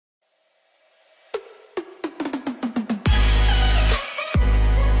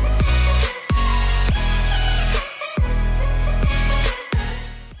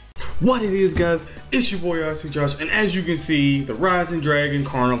What it is, guys, it's your boy icjosh, and as you can see, the Rising Dragon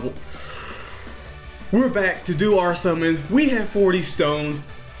Carnival, we're back to do our summon. We have 40 stones.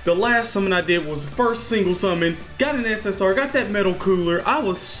 The last summon I did was the first single summon, got an SSR, got that metal cooler. I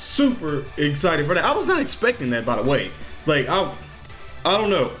was super excited for that. I was not expecting that, by the way. Like, I don't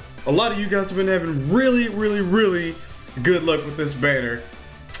know, a lot of you guys have been having really good luck with this banner.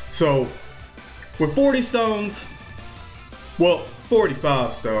 So with 40 stones, well,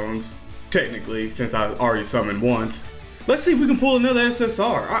 45 stones, technically, since I already summoned once. Let's see if we can pull another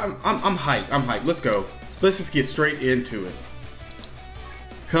SSR. I'm hyped, let's go. Let's just get straight into it.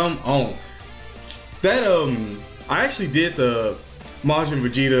 Come on. That, I actually did the Majin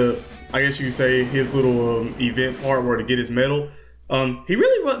Vegeta, I guess you could say, his little event part where to get his medal. He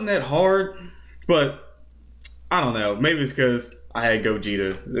really wasn't that hard, but I don't know. Maybe it's because I had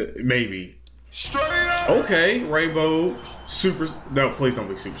Gogeta, maybe. Straight up. Okay, Rainbow Super. No, please don't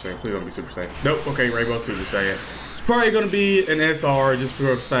be Super Saiyan. Please don't be Super Saiyan. Nope. Okay, Rainbow Super Saiyan. It's probably gonna be an SR just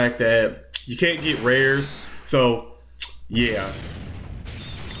for the fact that you can't get rares. So, yeah.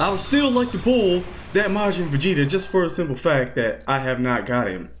 I would still like to pull that Majin Vegeta just for the simple fact that I have not got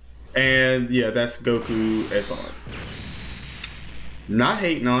him. And yeah, that's Goku SR. Not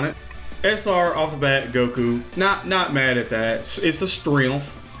hating on it. SR off the bat, Goku. Not mad at that. It's a strength.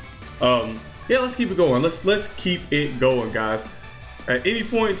 Yeah, let's keep it going. Let's keep it going, guys. At any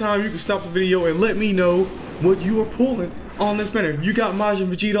point in time, you can stop the video and let me know what you are pulling on this banner. If you got Majin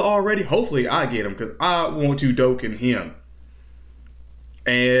Vegeta already, hopefully I get him because I want to Doken him.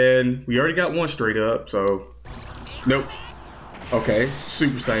 And we already got one straight up, so nope. Okay,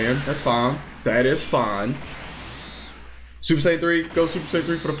 Super Saiyan, that's fine. That is fine. Super Saiyan 3, go Super Saiyan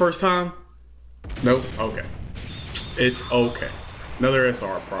 3 for the first time. Nope, okay. It's okay. Another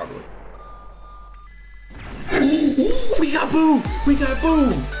SR probably. We got Boo! We got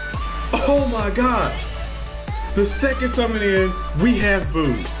Boo! Oh my gosh! The second summon in, we have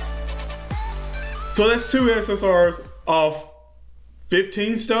Boo. So that's 2 SSRs off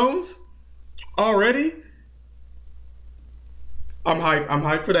 15 stones already. I'm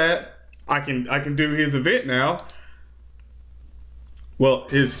hyped for that. I can do his event now. Well,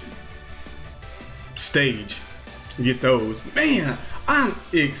 his stage. Get those. Man, I'm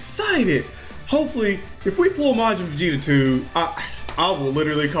excited. Hopefully, if we pull Majin Vegeta 2, I will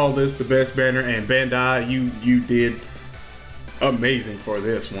literally call this the best banner, and Bandai, you did amazing for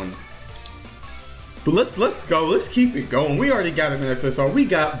this one. But let's go, let's keep it going. We already got an SSR, we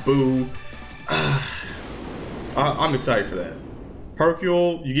got Boo. I'm excited for that.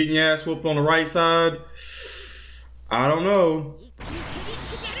 Hercule, you getting your ass whooped on the right side? I don't know.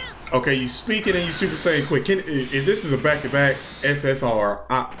 Okay, you speak it and you Super Saiyan quick. If this is a back-to-back SSR,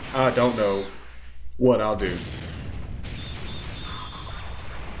 I don't know what I'll do.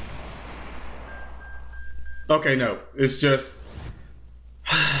 Okay, no, it's just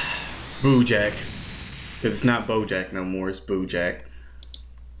Boo Jack, because it's not Bojack no more. It's Boo Jack.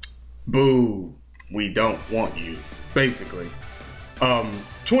 Boo, we don't want you. Basically,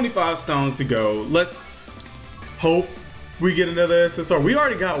 25 stones to go. Let's hope we get another SSR. We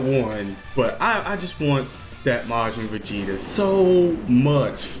already got one, but I just want that Majin Vegeta so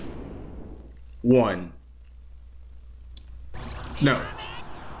much. One. No.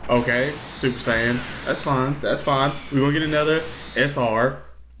 Okay, Super Saiyan. That's fine. That's fine. We're gonna get another SR.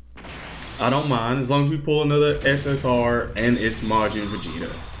 I don't mind as long as we pull another SSR and it's Majin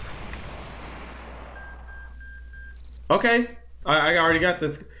Vegeta. Okay, I already got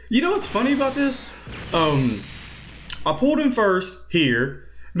this. You know what's funny about this? I pulled him first here,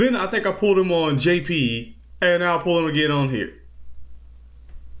 then I think I pulled him on JP, and now I'll pull him again on here.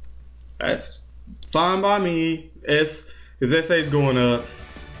 That's fine by me. His SA is going up,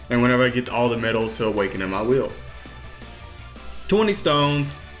 and whenever I get to all the medals to awaken him, I will. 20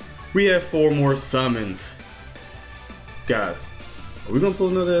 stones. We have 4 more summons. Guys, are we gonna pull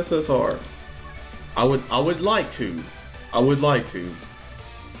another SSR? I would like to. I would like to.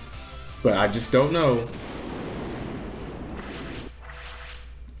 But I just don't know.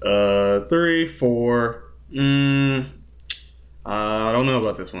 3, 4. I don't know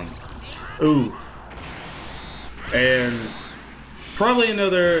about this one. Ooh. And probably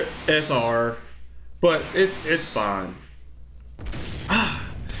another SR, but it's fine.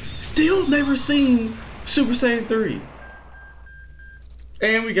 Still never seen Super Saiyan 3.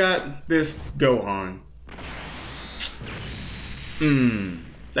 And we got this Gohan.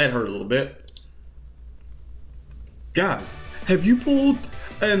 That hurt a little bit. Guys, have you pulled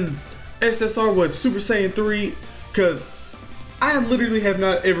an SSR with Super Saiyan 3? Because I literally have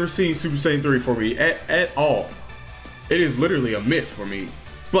not ever seen Super Saiyan 3 for me at all. It is literally a myth for me.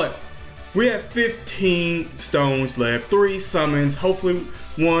 But We have 15 stones left, 3 summons. Hopefully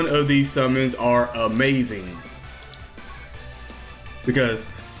one of these summons are amazing. Because,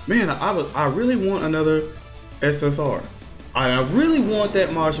 man, I really want another SSR. I really want that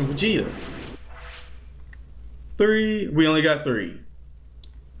Majin Vegeta. 3, we only got 3.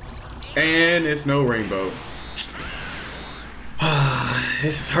 And it's no rainbow.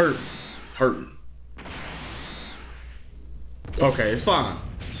 This is hurting. It's hurting. Okay, it's fine.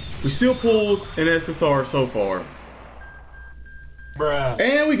 We still pulled an SSR so far. Bruh.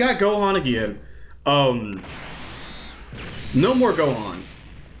 And we got Gohan again. No more Gohans.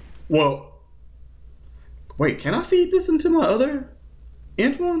 Well, wait, can I feed this into my other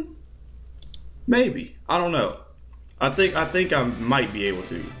int one? Maybe. I don't know. I think I might be able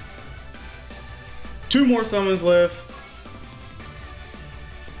to. 2 more summons left.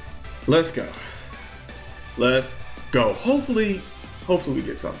 Let's go. Let's go. Hopefully we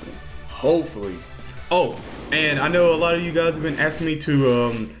get something. Hopefully. Oh, and I know a lot of you guys have been asking me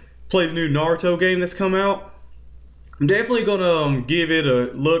to play the new Naruto game that's come out. I'm definitely gonna give it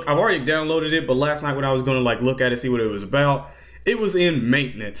a look. I've already downloaded it, but last night when I was gonna like look at it, see what it was about, it was in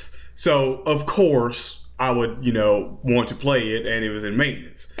maintenance. So of course I would, you know, want to play it, and it was in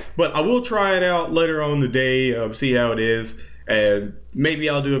maintenance. But I will try it out later on the day, see how it is, and maybe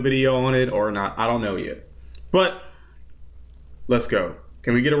I'll do a video on it or not. I don't know yet. But let's go.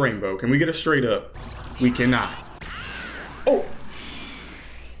 Can we get a rainbow? Can we get a straight up? We cannot. Oh!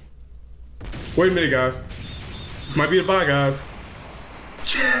 Wait a minute, guys. This might be the bye, guys.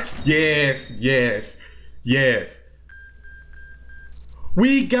 Yes! Yes! Yes! Yes!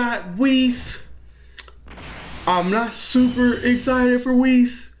 We got Whis! I'm not super excited for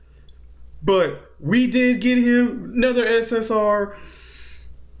Whis, but we did get him another SSR.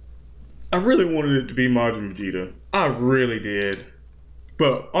 I really wanted it to be Majin Vegeta. I really did.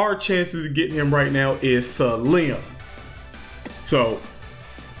 But our chances of getting him right now is slim. So,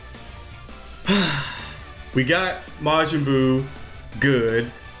 we got Majin Buu,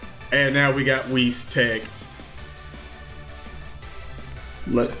 good. And now we got Whis Tech.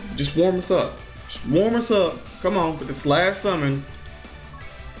 Just warm us up. Just warm us up. Come on, with this last summon,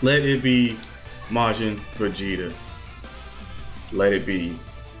 let it be Majin Vegeta. Let it be.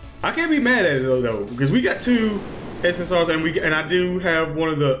 I can't be mad at it though, because we got 2 SSRs, and I do have one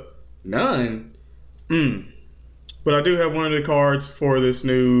of the but I do have one of the cards for this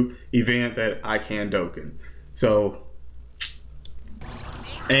new event that I can Dokkan. So,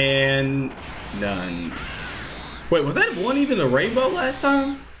 and none. Wait, was that one even a rainbow last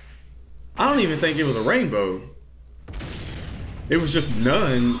time? I don't even think it was a rainbow. It was just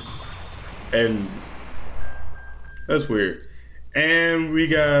none, and that's weird. And we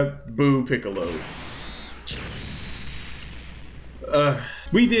got Buu Piccolo.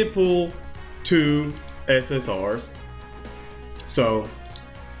 We did pull 2 SSRs, so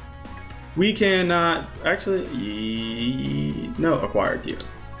we cannot actually no acquired yet.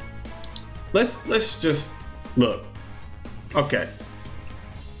 Let's just look. Okay.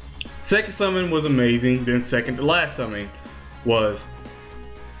 Second summon was amazing. Then second to last summon was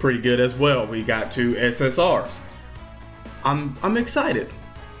pretty good as well. We got 2 SSRs. I'm excited.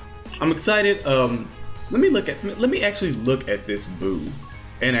 I'm excited. Let me actually look at this Buu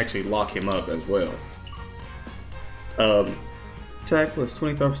and actually lock him up as well. Attack plus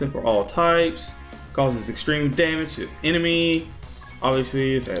 25% for all types. Causes extreme damage to enemy.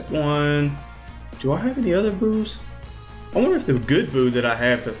 Obviously it's at 1. Do I have any other Buus? I wonder if the good Buu that I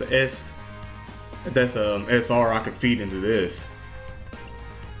have that's a SR I could feed into this.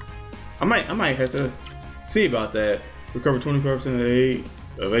 I might have to see about that. Recover 25%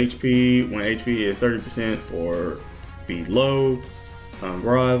 of HP when HP is 30% or below.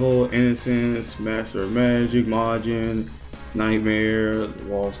 Rival, Innocence, Master of Magic, Majin, Nightmare,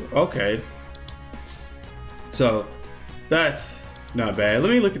 Walls. Okay. So that's not bad.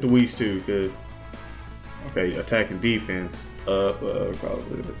 Let me look at the Whis too, because okay, attack and defense up,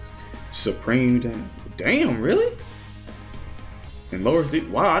 supreme damage. Damn, really? And lowers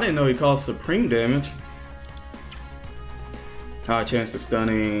wow, I didn't know he caused supreme damage. High chance of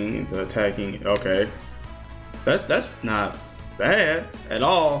stunning, the attacking. Okay, that's not bad at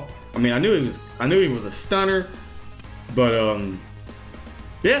all. I mean, I knew he was a stunner, but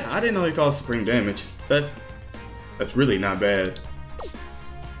yeah, I didn't know he caused supreme damage. That's really not bad.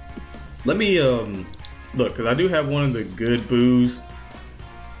 Let me look, because I do have one of the good Buus.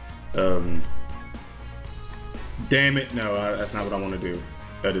 Damn it, no, that's not what I want to do.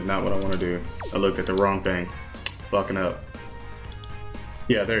 That is not what I want to do. I looked at the wrong thing. Fucking up.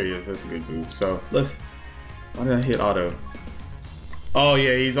 Yeah, there he is. That's a good Buu. So let's. Why did I hit auto? Oh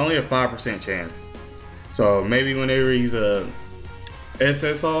yeah, he's only a 5% chance. So maybe whenever he's a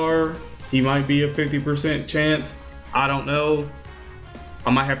SSR, he might be a 50% chance. I don't know.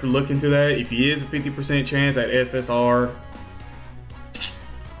 I might have to look into that. If he is a 50% chance at SSR,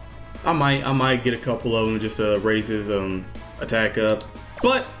 I might get a couple of them just to raise his attack up.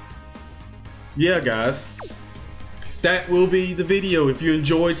 But yeah, guys, that will be the video. If you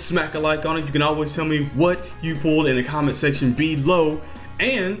enjoyed, smack a like on it. You can always tell me what you pulled in the comment section below,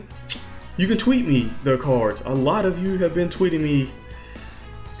 and you can tweet me the cards. A lot of you have been tweeting me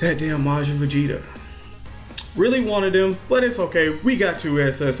that damn Majin Vegeta. Really wanted him, but it's okay. We got 2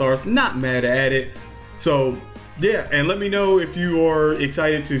 SSRs, not mad at it. So yeah, and let me know if you are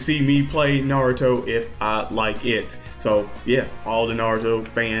excited to see me play Naruto if I like it. So yeah, all the Naruto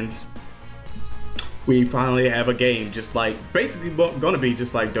fans, we finally have a game just like, basically gonna be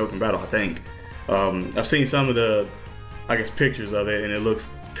just like Dokkan Battle, I think. I've seen some of the, I guess, pictures of it, and it looks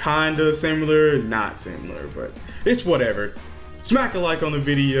kinda similar, not similar, but it's whatever. Smack a like on the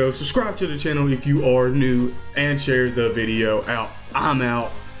video, subscribe to the channel if you are new, and share the video out. I'm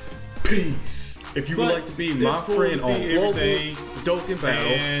out. Peace. If you would like to be my friend on Global Dokkan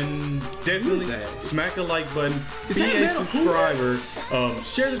Battle, and definitely smack a like button, be a subscriber,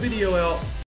 share the video out.